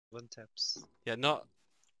One taps. Yeah, not.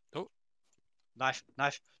 Oh. Knife,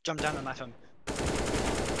 knife. Jump down and knife him.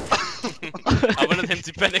 I wanted him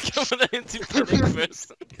to panic. I wanted him to panic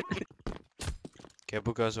first. Okay,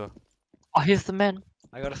 Buka as well. Oh, here's the man.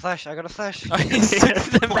 I got a flash, I got a flash. Oh, he took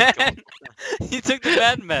the man. He took the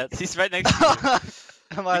man, Matt. He's right next to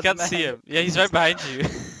you. Am I You the can't man? see him. Yeah, he's right behind you.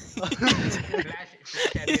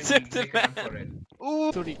 He took the man.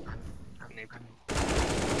 Ooh. Sorry.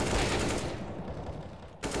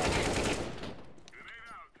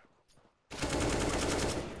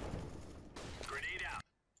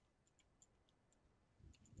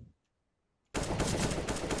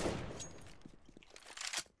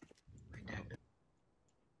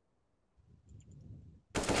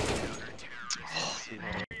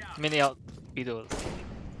 Mini out, Beatles.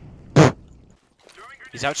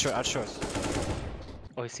 He's out short, out short.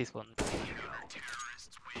 Oh, he sees one.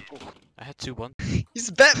 I had 2-1.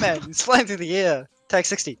 He's Batman. He's flying through the air. Tag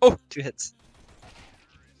 60. Oh. 2 hits.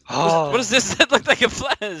 What is this? That looked like a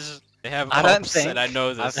flash. They have I don't ops, think and I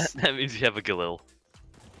know this. That means you have a Galil.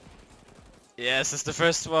 Yes, it's the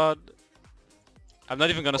first one. I'm not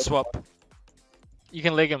even gonna swap. You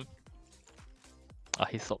can leg him. Oh,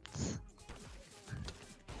 he stopped.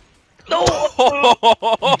 No!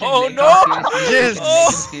 Oh no!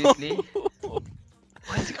 Yes! Seriously?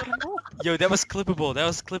 Why is he got a knob? Yo, that was clippable. That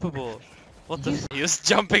was clippable. What the? He was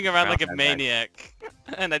jumping around like a maniac,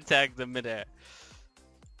 and I tagged him midair.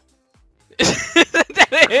 Is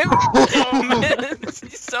that him? Man,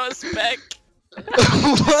 he saw us back.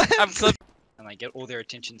 What? I'm clipping. And I get all their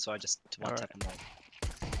attention, so I just one tap them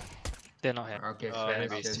all. They're not here. Okay, Oh, Sven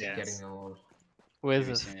maybe is it's just chance. getting old. Where's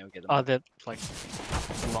Maybe this? Sven will get them. Oh, they're like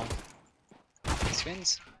long.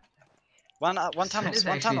 Sven's. One tunnels, is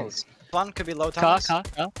one actually- tunnels. One could be low Car, tunnels.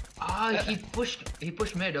 car. Ah, he pushed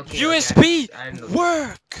mid. Okay. USB okay, I know.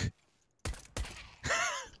 work.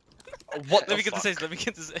 What Let me get this ace. Let me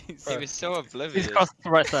get this ace. Bro. He was so He's oblivious. across the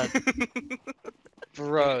right side.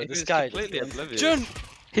 Bro, He this was guy. completely oblivious. Jun.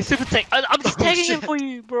 He's super tech. I'm just Oh, tagging him shit. for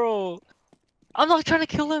you, bro. I'm not trying to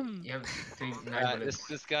kill him. You have 9 bullets.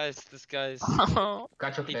 This guy's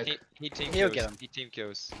Catch your flag. he team He'll kills. get him. He team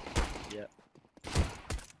kills.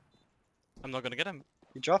 I'm not gonna get him.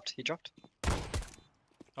 He dropped, he dropped.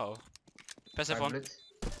 Oh. Pass 5 F1. bullets.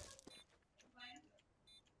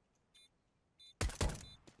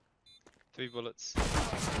 Three bullets.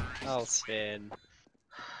 Oh, Sven.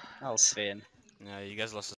 Oh, Sven. Yeah, you guys lost.